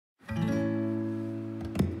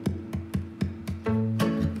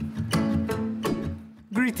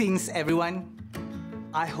Greetings everyone.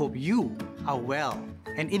 I hope you are well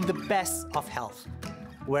and in the best of health,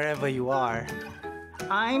 wherever you are.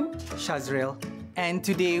 I'm Shazril, and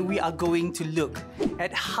today we are going to look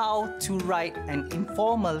at how to write an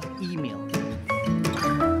informal email.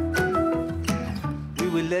 We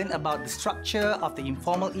will learn about the structure of the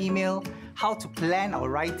informal email, how to plan our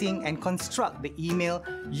writing and construct the email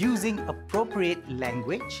using appropriate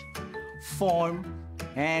language, form,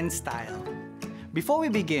 and style. Before we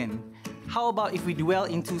begin, how about if we dwell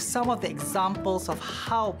into some of the examples of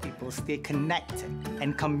how people stay connected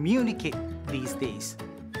and communicate these days?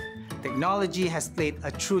 Technology has played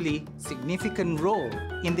a truly significant role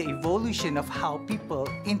in the evolution of how people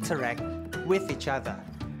interact with each other.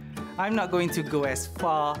 I'm not going to go as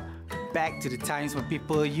far back to the times when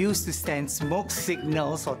people used to send smoke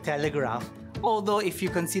signals or telegraph, although if you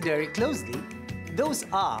consider it closely, those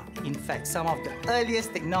are, in fact, some of the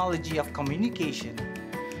earliest technology of communication.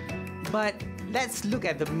 But let's look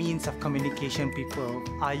at the means of communication people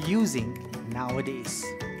are using nowadays.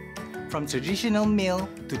 From traditional mail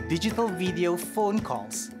to digital video phone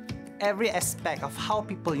calls, every aspect of how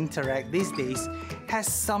people interact these days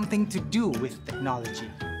has something to do with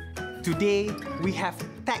technology. Today, we have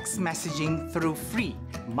text messaging through free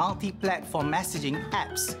multi-platform messaging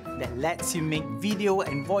apps that lets you make video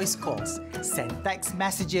and voice calls, send text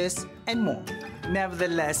messages, and more.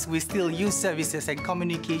 Nevertheless, we still use services and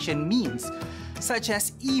communication means such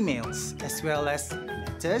as emails as well as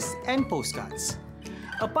letters and postcards.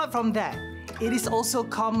 Apart from that, it is also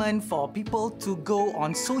common for people to go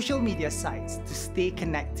on social media sites to stay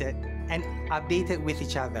connected and updated with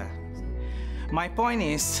each other. My point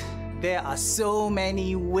is, there are so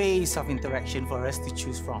many ways of interaction for us to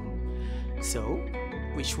choose from. So,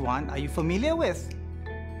 which one are you familiar with?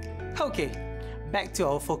 Okay, back to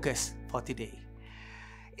our focus for today.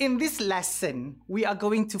 In this lesson, we are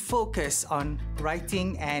going to focus on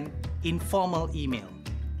writing an informal email.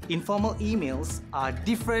 Informal emails are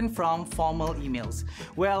different from formal emails.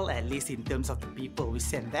 Well, at least in terms of the people we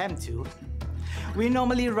send them to. We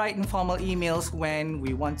normally write informal emails when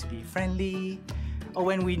we want to be friendly or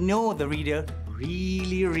when we know the reader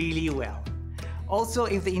really well. Also,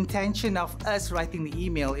 if the intention of us writing the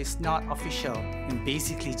email is not official and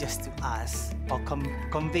basically just to us or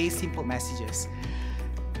convey simple messages.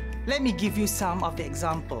 Let me give you some of the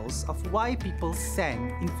examples of why people send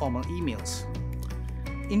informal emails.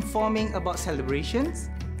 Informing about celebrations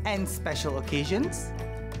and special occasions,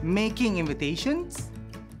 making invitations,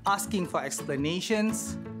 asking for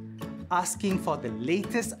explanations, asking for the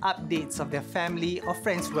latest updates of their family or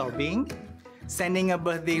friends' well-being, sending a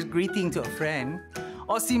birthday greeting to a friend,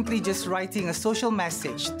 or simply just writing a social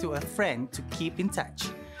message to a friend to keep in touch.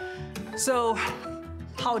 So,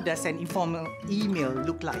 how does an informal email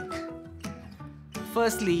look like?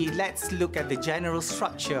 Firstly, let's look at the general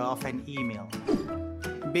structure of an email.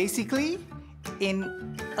 Basically,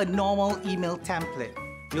 in a normal email template,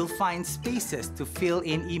 you'll find spaces to fill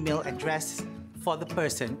in email address for the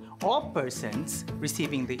person or persons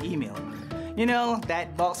receiving the email. You know,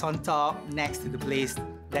 that box on top next to the place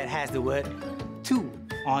that has the word "to"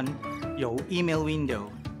 on your email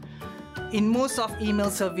window. In most of email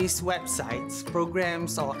service websites,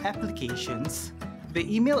 programs, or applications, the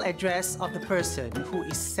email address of the person who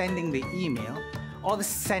is sending the email or the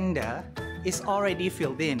sender is already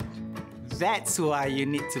filled in. That's why you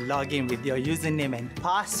need to log in with your username and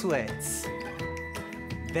passwords.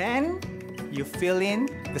 Then, you fill in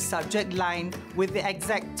the subject line with the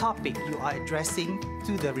exact topic you are addressing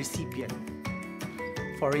to the recipient.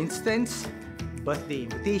 For instance, birthday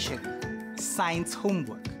invitation, science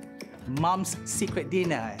homework, mom's secret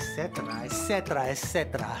dinner, etc.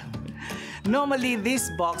 Normally,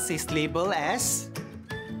 this box is labeled as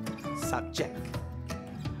subject.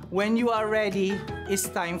 When you are ready, it's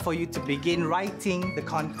time for you to begin writing the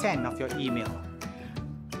content of your email.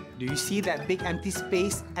 Do you see that big empty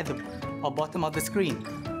space at the bottom of the screen?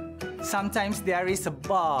 Sometimes there is a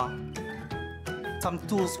bar, some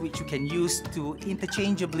tools which you can use to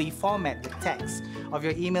interchangeably format the text of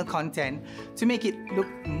your email content to make it look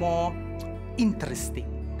more interesting.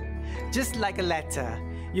 Just like a letter,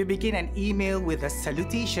 you begin an email with a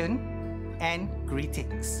salutation and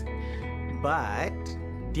greetings. But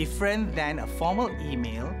different than a formal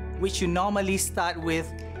email, which you normally start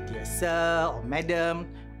with "Dear Sir" or "Madam,"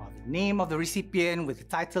 or the name of the recipient with a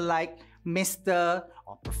title like Mr.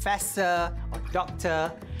 or Professor or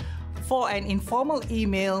Doctor. For an informal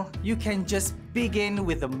email, you can just begin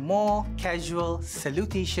with the more casual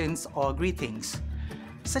salutations or greetings,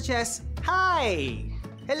 such as "Hi,"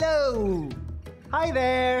 "Hello," "Hi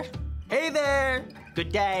there," "Hey there,"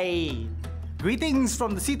 "Good day," Greetings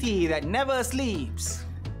from the city that never sleeps.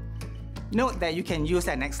 Note that you can use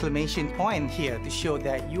an exclamation point here to show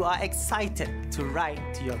that you are excited to write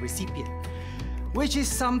to your recipient, which is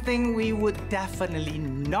something we would definitely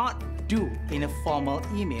not do in a formal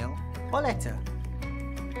email or letter.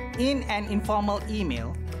 In an informal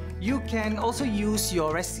email, you can also use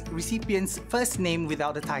your recipient's first name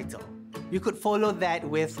without a title. You could follow that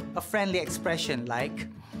with a friendly expression like,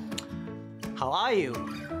 "How are you?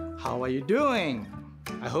 How are you doing?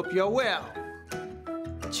 I hope you're well."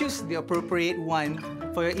 Choose the appropriate one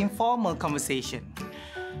for your informal conversation.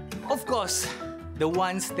 Of course, the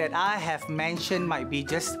ones that I have mentioned might be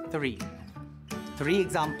just three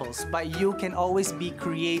examples, but you can always be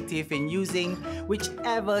creative in using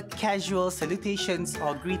whichever casual salutations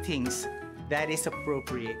or greetings that is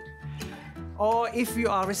appropriate. Or if you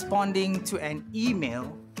are responding to an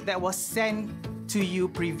email that was sent to you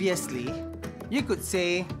previously, you could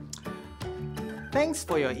say, "Thanks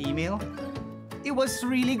for your email. It was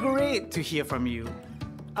really great to hear from you.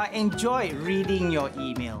 I enjoyed reading your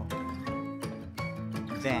email."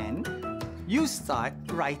 Then, you start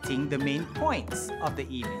writing the main points of the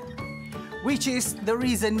email, which is the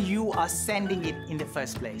reason you are sending it in the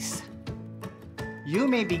first place.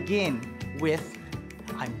 You may begin with,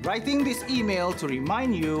 "I'm writing this email to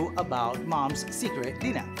remind you about Mom's secret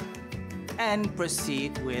dinner," and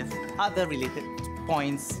proceed with other related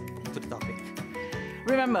points to the topic.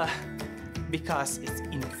 Remember, because it's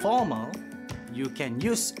informal, you can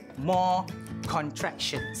use more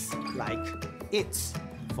contractions like "it's"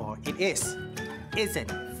 for "it is," "isn't"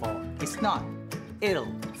 for "it's not,"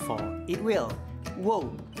 "it'll" for "it will,"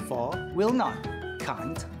 "won't" for "will not,"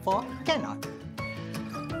 "can't" for "cannot."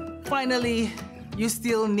 Finally, you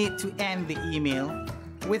still need to end the email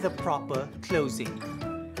with a proper closing.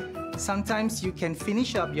 Sometimes you can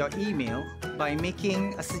finish up your email by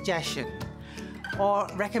making a suggestion or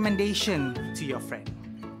recommendation to your friend.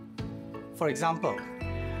 For example,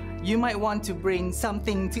 you might want to bring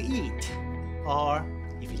something to eat, or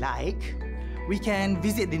if you like, we can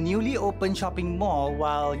visit the newly opened shopping mall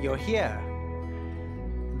while you're here.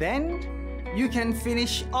 Then you can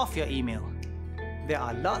finish off your email. There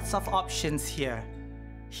are lots of options here.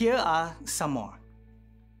 Here are some more.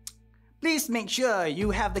 "Please make sure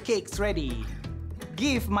you have the cakes ready.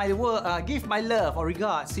 Give my love or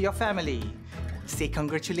regards to your family. Say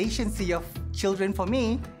congratulations to your children for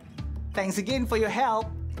me. Thanks again for your help.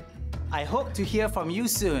 I hope to hear from you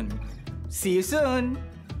soon. See you soon.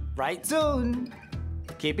 Write soon.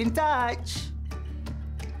 Keep in touch."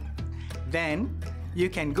 Then you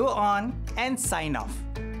can go on and sign off.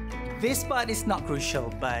 This part is not crucial,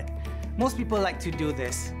 but most people like to do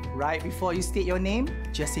this. Right before you state your name,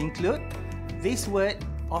 just include this word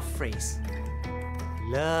or phrase.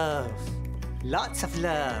 Love. Lots of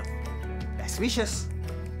love. Best wishes.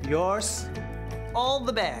 Yours. All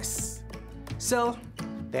the best. So,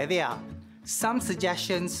 there they are. Some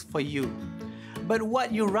suggestions for you. But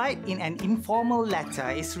what you write in an informal letter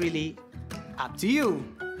is really up to you.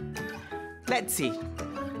 Let's see.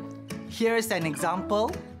 Here's an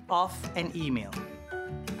example of an email.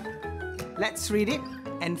 Let's read it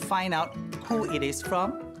and find out who it is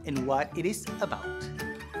from and what it is about.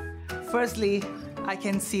 Firstly, I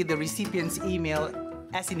can see the recipient's email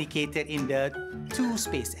as indicated in the 2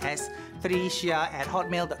 space as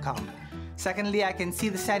tricia@hotmail.com. Secondly, I can see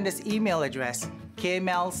the sender's email address,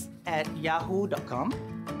 kmels@yahoo.com.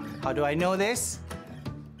 How do I know this?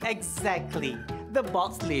 Exactly, the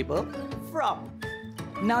box label "from."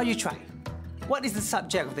 Now you try. What is the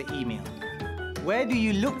subject of the email? Where do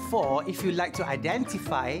you look for if you like to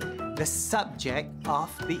identify the subject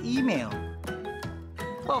of the email?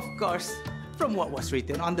 Of course, from what was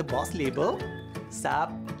written on the box label,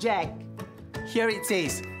 subject. Here it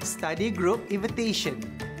says, "Study Group Invitation."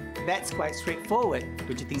 That's quite straightforward,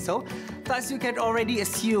 don't you think so? Thus, you can already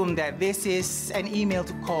assume that this is an email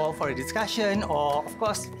to call for a discussion or, of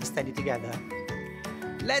course, study together.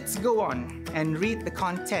 Let's go on and read the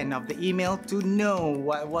content of the email to know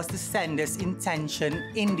what was the sender's intention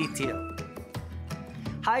in detail.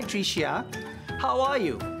 "Hi Tricia, how are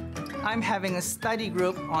you? I'm having a study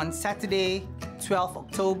group on Saturday, 12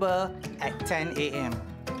 October at 10 a.m.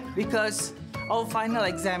 because our final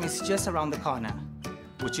exam is just around the corner.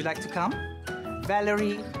 Would you like to come?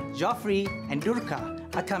 Valerie, Joffrey, and Durka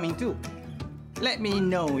are coming too. Let me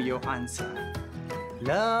know your answer.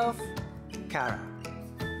 Love, Kara."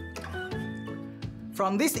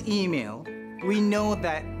 From this email, we know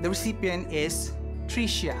that the recipient is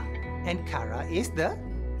Tricia and Kara is the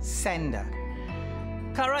sender.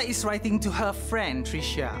 Kara is writing to her friend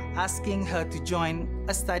Tricia, asking her to join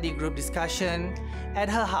a study group discussion at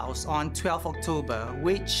her house on 12 October,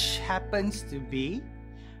 which happens to be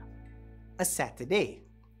a Saturday.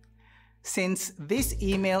 Since this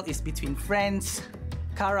email is between friends,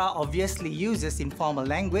 Kara obviously uses informal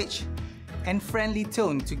language and friendly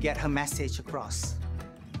tone to get her message across.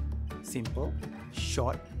 Simple,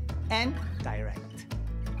 short, and direct.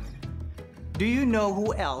 Do you know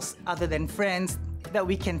who else other than friends that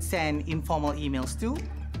we can send informal emails to?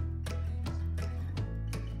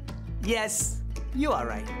 Yes, you are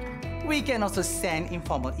right. We can also send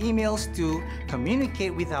informal emails to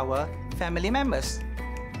communicate with our family members.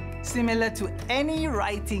 Similar to any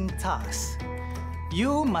writing task,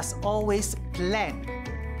 you must always plan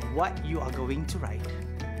what you are going to write.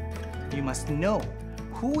 You must know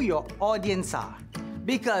who your audience are,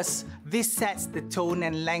 because this sets the tone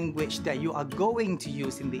and language that you are going to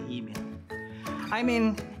use in the email. I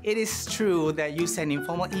mean, it is true that you send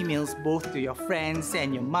informal emails both to your friends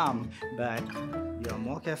and your mom, but you're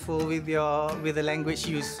more careful with the language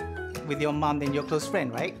used with your mom than your close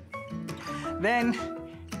friend, right? Then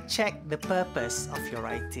check the purpose of your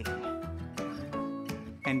writing.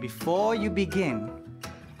 And before you begin,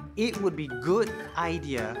 it would be a good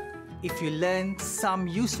idea if you learn some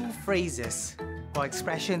useful phrases or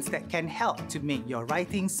expressions that can help to make your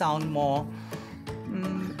writing sound more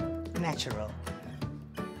natural.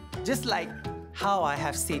 Just like how I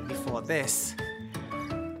have said before this.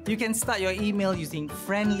 You can start your email using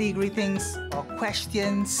friendly greetings or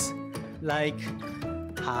questions like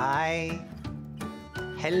hi,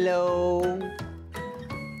 hello,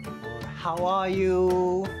 or how are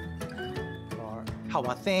you, or how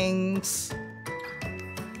are things,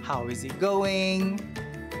 how is it going,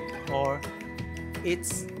 or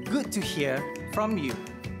it's good to hear from you.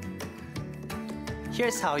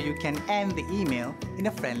 Here's how you can end the email in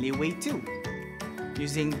a friendly way too,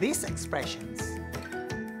 using these expressions.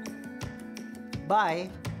 Bye.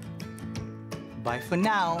 Bye for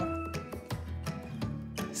now.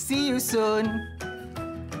 See you soon.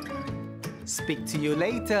 Speak to you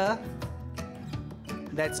later.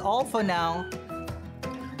 That's all for now.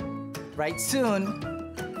 Write soon,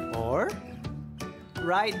 or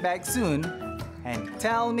write back soon and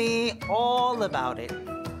tell me all about it.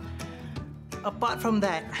 Apart from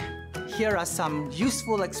that, here are some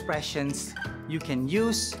useful expressions you can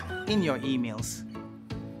use in your emails.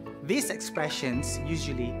 These expressions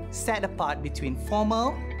usually set apart between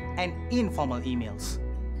formal and informal emails.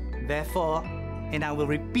 Therefore, and I will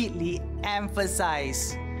repeatedly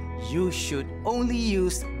emphasize, you should only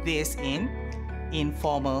use this in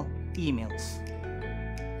informal emails.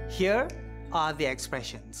 Here are the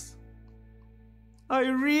expressions. I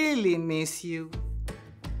really miss you.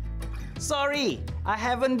 Sorry, I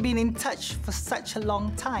haven't been in touch for such a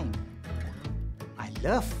long time. I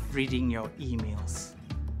love reading your emails.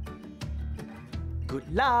 Good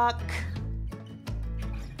luck!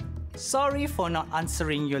 Sorry for not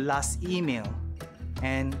answering your last email,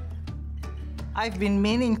 and I've been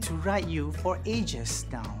meaning to write you for ages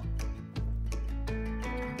now.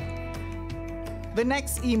 The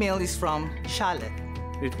next email is from Charlotte,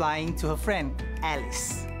 replying to her friend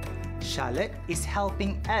Alice. Charlotte is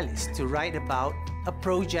helping Alice to write about a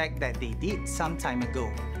project that they did some time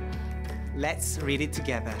ago. Let's read it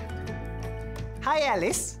together. Hi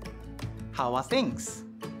Alice! How are things?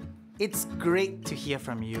 It's great to hear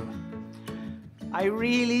from you. I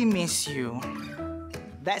really miss you.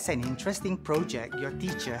 That's an interesting project your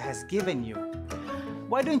teacher has given you.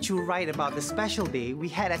 Why don't you write about the special day we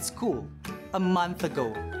had at school a month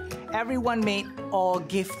ago? Everyone made or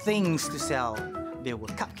gave things to sell. There were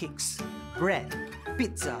cupcakes, bread,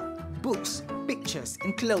 pizza, books, pictures,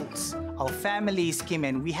 and clothes. Our families came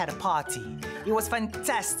and we had a party. It was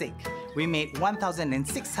fantastic. We made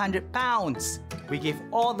 £1,600. We gave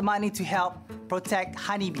all the money to help protect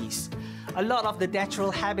honeybees. A lot of the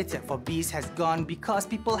natural habitat for bees has gone because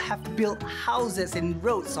people have built houses and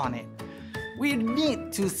roads on it. We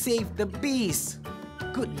need to save the bees.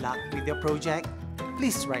 Good luck with your project.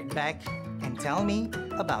 Please write back and tell me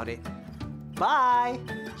about it. Bye,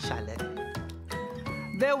 Charlotte.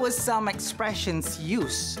 There were some expressions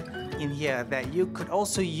used in here that you could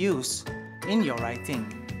also use in your writing.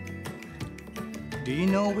 Do you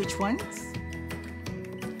know which ones?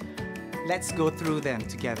 Let's go through them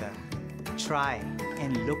together. Try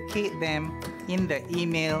and locate them in the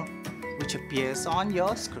email which appears on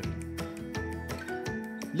your screen.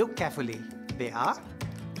 Look carefully. They are: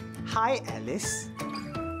 Hi Alice.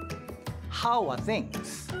 How are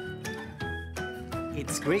things?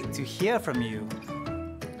 It's great to hear from you.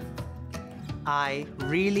 I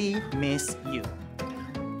really miss you.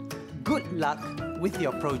 good luck with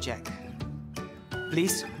your project.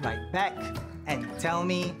 Please write back and tell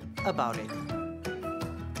me about it.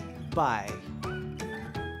 Bye.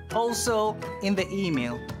 Also, in the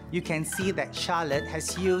email, you can see that Charlotte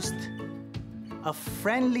has used a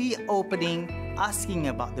friendly opening asking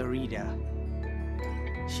about the reader.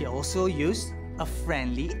 She also used a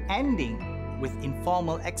friendly ending with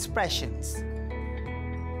informal expressions.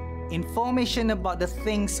 Information about the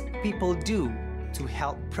things people do to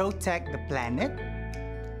help protect the planet,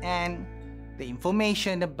 and the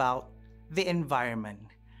information about the environment.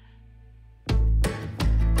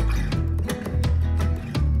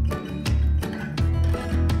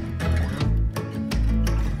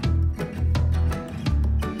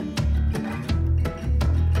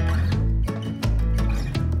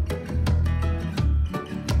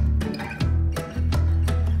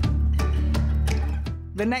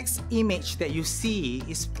 The next image that you see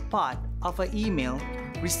is part of an email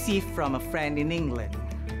received from a friend in England.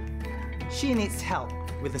 She needs help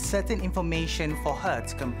with a certain information for her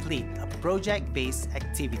to complete a project-based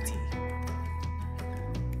activity.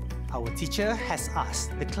 Our teacher has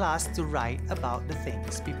asked the class to write about the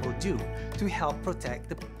things people do to help protect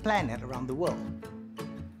the planet around the world.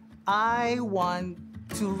 I want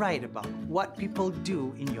to write about what people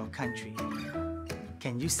do in your country.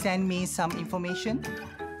 Can you send me some information?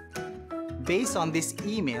 Based on this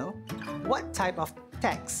email, what type of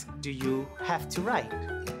text do you have to write?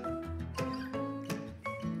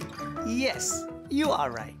 Yes, you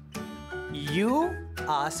are right. You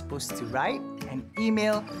are supposed to write an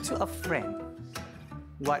email to a friend.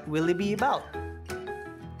 What will it be about?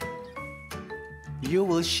 You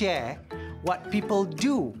will share what people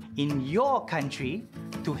do in your country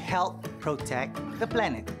to help protect the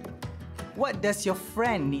planet. What does your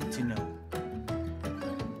friend need to know?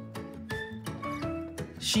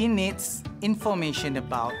 She needs information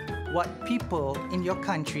about what people in your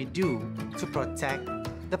country do to protect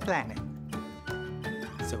the planet.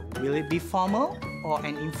 So, will it be formal or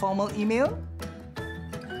an informal email?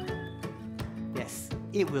 Yes,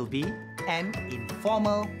 it will be an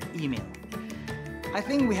informal email. I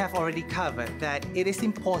think we have already covered that it is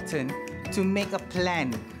important to make a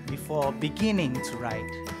plan before beginning to write.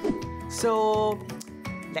 So,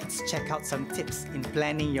 let's check out some tips in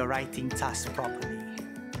planning your writing task properly.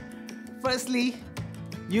 Firstly,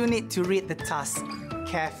 you need to read the task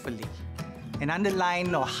carefully and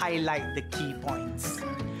underline or highlight the key points.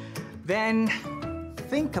 Then,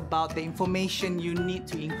 think about the information you need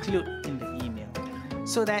to include in the email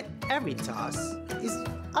so that every task is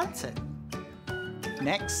answered.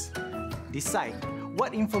 Next, decide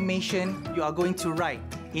what information you are going to write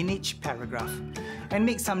in each paragraph and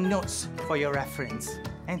make some notes for your reference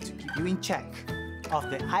and to keep you in check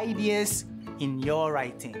of the ideas in your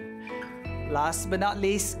writing. Last but not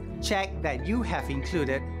least, check that you have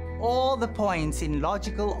included all the points in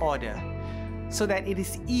logical order so that it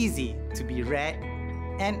is easy to be read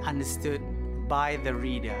and understood by the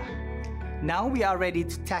reader. Now we are ready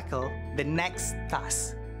to tackle the next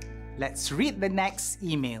task. Let's read the next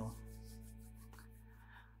email.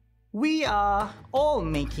 We are all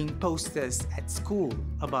making posters at school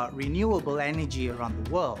about renewable energy around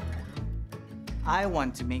the world. I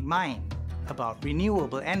want to make mine about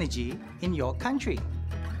renewable energy in your country.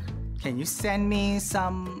 Can you send me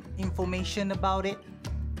some information about it?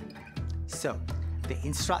 So, the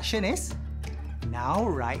instruction is, now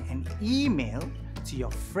write an email to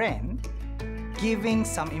your friend giving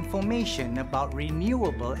some information about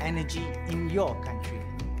renewable energy in your country.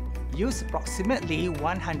 Use approximately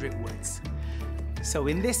 100 words. So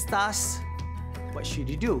in this task, what should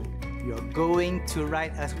you do? You're going to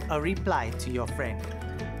write a reply to your friend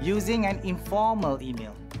using an informal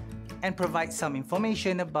email and provide some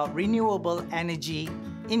information about renewable energy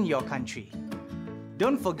in your country.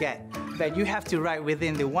 Don't forget that you have to write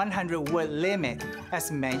within the 100-word limit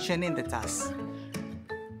as mentioned in the task.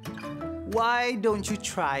 Why don't you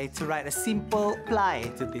try to write a simple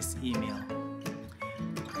reply to this email?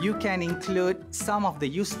 You can include some of the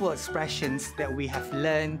useful expressions that we have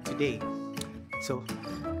learned today. So,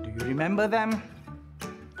 do you remember them?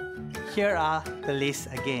 Here are the list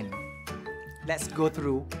again. Let's go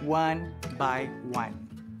through one by one.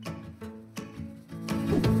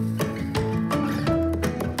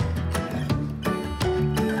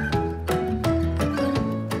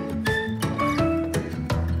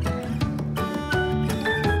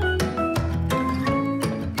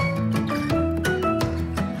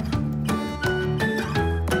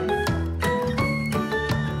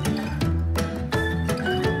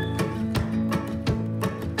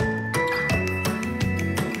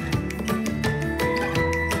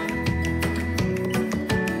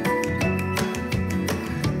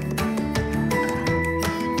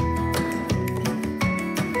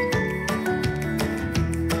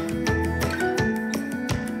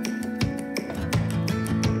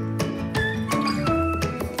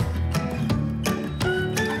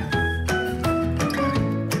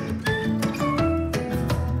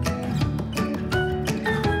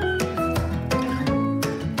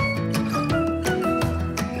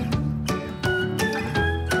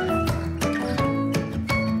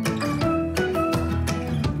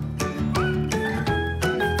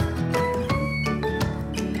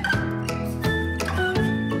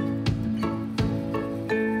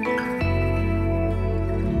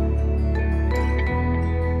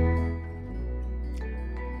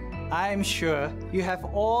 I'm sure you have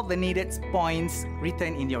all the needed points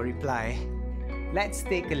written in your reply. Let's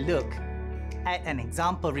take a look at an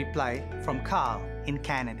example reply from Carl in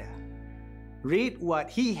Canada. Read what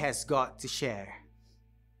he has got to share.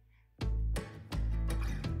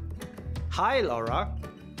 Hi Laura,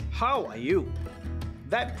 how are you?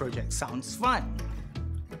 That project sounds fun.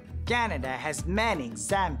 Canada has many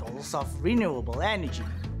examples of renewable energy.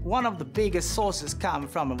 One of the biggest sources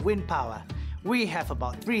comes from wind power. We have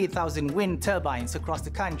about 3,000 wind turbines across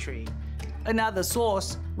the country. Another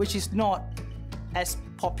source, which is not as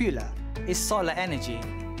popular, is solar energy.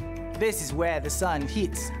 This is where the sun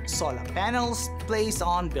heats solar panels placed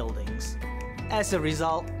on buildings. As a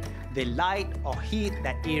result, they light or heat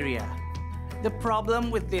that area. The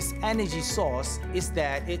problem with this energy source is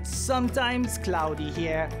that it's sometimes cloudy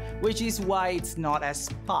here, which is why it's not as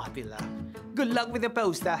popular. Good luck with the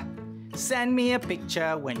poster. Send me a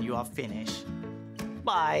picture when you are finished.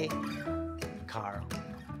 Bye, Carl.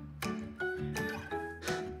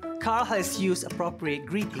 Carl has used appropriate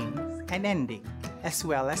greetings and ending, as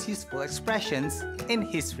well as useful expressions in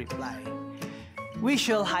his reply. We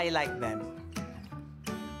shall highlight them.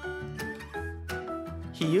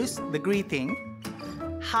 He used the greeting,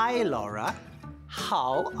 "Hi Laura,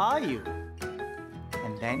 how are you?"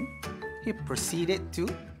 And then he proceeded to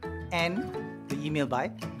end the email by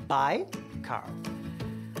 "Bye, Carl."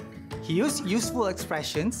 He used useful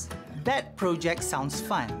expressions, "That project sounds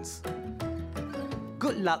fun."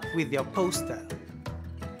 "Good luck with your poster."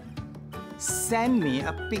 "Send me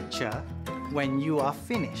a picture when you are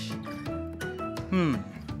finished."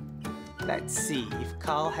 Let's see if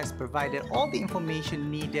Carl has provided all the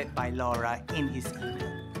information needed by Laura in his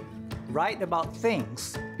email. Write about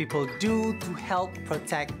things people do to help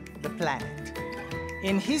protect the planet.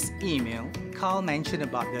 In his email, Carl mentioned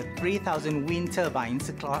about the 3,000 wind turbines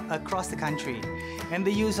across the country and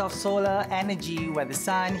the use of solar energy where the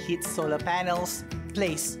sun heats solar panels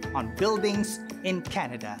placed on buildings in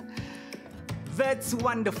Canada. That's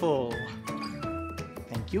wonderful!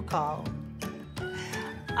 Thank you, Carl.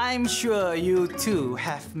 I'm sure you too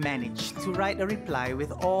have managed to write a reply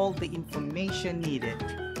with all the information needed.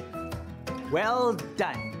 Well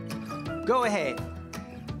done! Go ahead,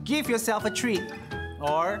 give yourself a treat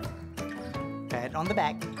or pat on the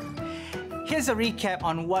back. Here's a recap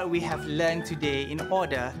on what we have learned today in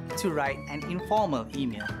order to write an informal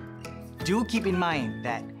email. Do keep in mind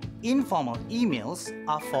that informal emails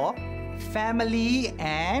are for family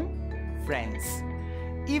and friends.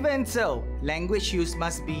 Even so, language use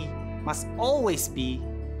must always be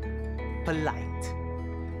polite.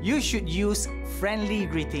 You should use friendly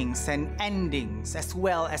greetings and endings as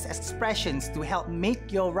well as expressions to help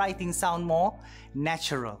make your writing sound more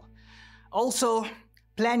natural. Also,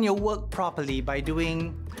 plan your work properly by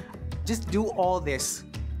just do all this.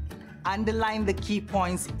 Underline the key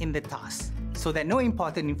points in the task so that no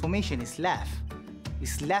important information is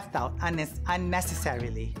left out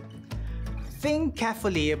unnecessarily. Think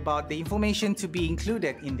carefully about the information to be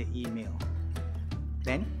included in the email.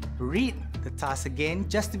 Then, read the task again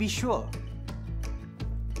just to be sure.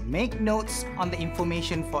 Make notes on the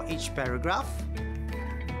information for each paragraph.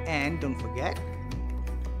 And don't forget,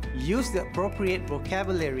 use the appropriate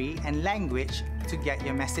vocabulary and language to get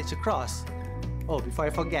your message across. Oh, before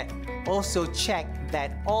I forget, also check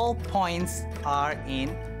that all points are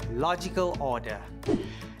in logical order.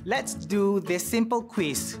 Let's do this simple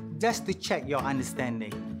quiz just to check your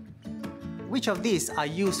understanding. Which of these are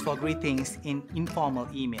used for greetings in informal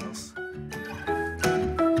emails?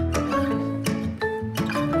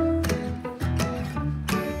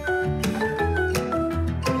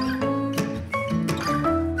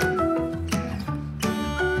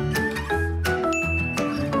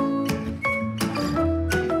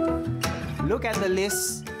 Look at the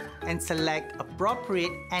list and select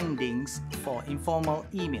appropriate endings for informal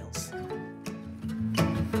emails.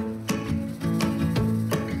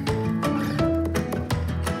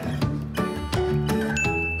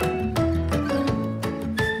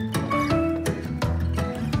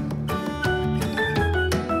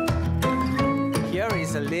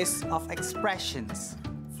 A list of expressions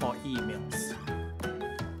for emails.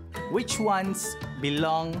 Which ones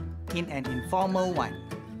belong in an informal one?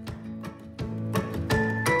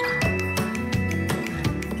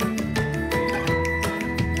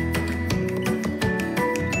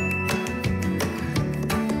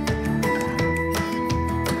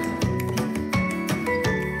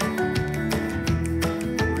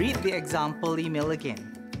 Read the example email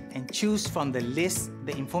again and choose from the list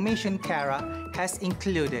the information Kara has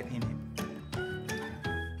included in it.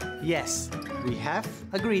 Yes, we have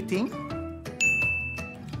a greeting.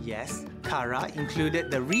 Yes, Kara included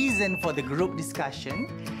the reason for the group discussion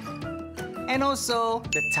and also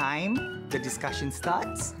the time the discussion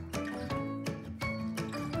starts,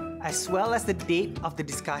 as well as the date of the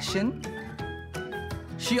discussion.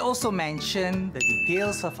 She also mentioned the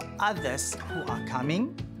details of others who are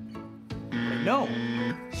coming. But no,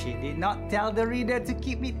 she did not tell the reader to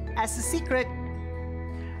keep it as a secret.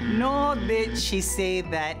 Nor did she say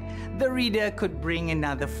that the reader could bring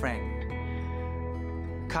another friend.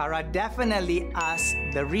 Kara definitely asked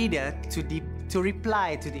the reader to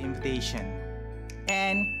reply to the invitation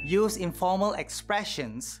and use informal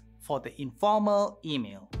expressions for the informal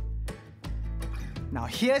email. Now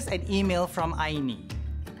here's an email from Aini.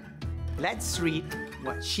 Let's read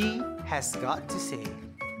what she has got to say.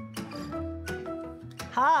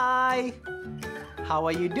 Hi! How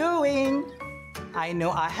are you doing? I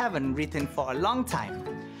know I haven't written for a long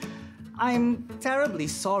time. I'm terribly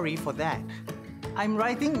sorry for that. I'm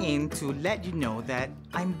writing in to let you know that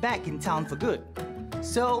I'm back in town for good.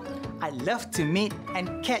 So, I'd love to meet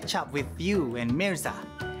and catch up with you and Mirza.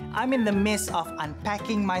 I'm in the midst of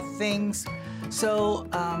unpacking my things. So,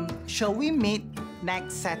 shall we meet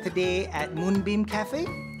next Saturday at Moonbeam Cafe?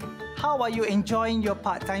 How are you enjoying your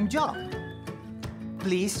part-time job?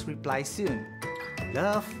 Please reply soon.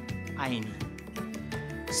 Love, Aini.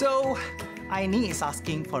 So, Aini is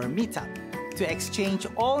asking for a meetup to exchange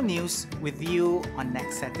all news with you on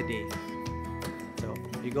next Saturday. So,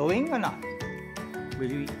 are you going or not?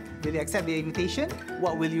 Will you accept the invitation?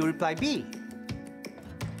 What will your reply be?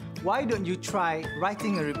 Why don't you try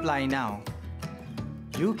writing a reply now?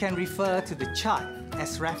 You can refer to the chart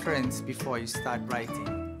as reference before you start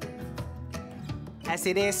writing. As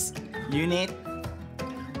it is, you need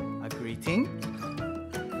a greeting,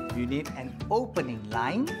 you need an opening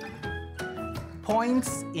line,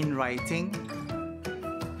 points in writing,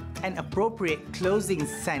 an appropriate closing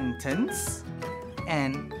sentence,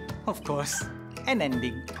 and, of course, an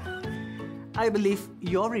ending. I believe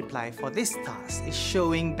your reply for this task is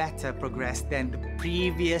showing better progress than the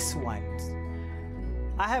previous ones.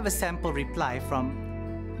 I have a sample reply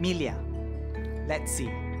from Milia. Let's see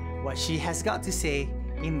what she has got to say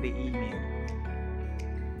in the email.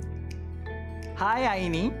 Hi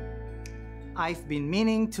Aini, I've been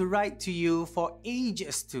meaning to write to you for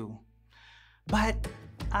ages too, but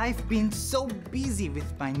I've been so busy with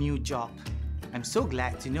my new job. I'm so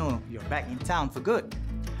glad to know you're back in town for good.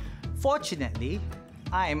 Fortunately,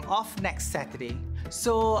 I'm off next Saturday,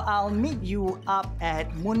 so I'll meet you up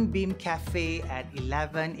at Moonbeam Cafe at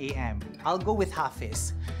 11 a.m. I'll go with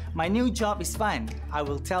Hafiz. My new job is fun. I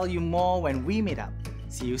will tell you more when we meet up.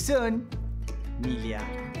 See you soon, Milia.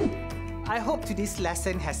 I hope today's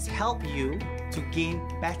lesson has helped you to gain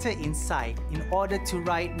better insight in order to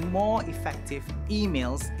write more effective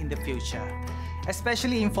emails in the future,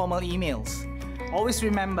 especially informal emails. Always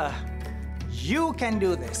remember, you can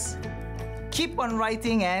do this. Keep on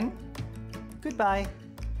writing and goodbye.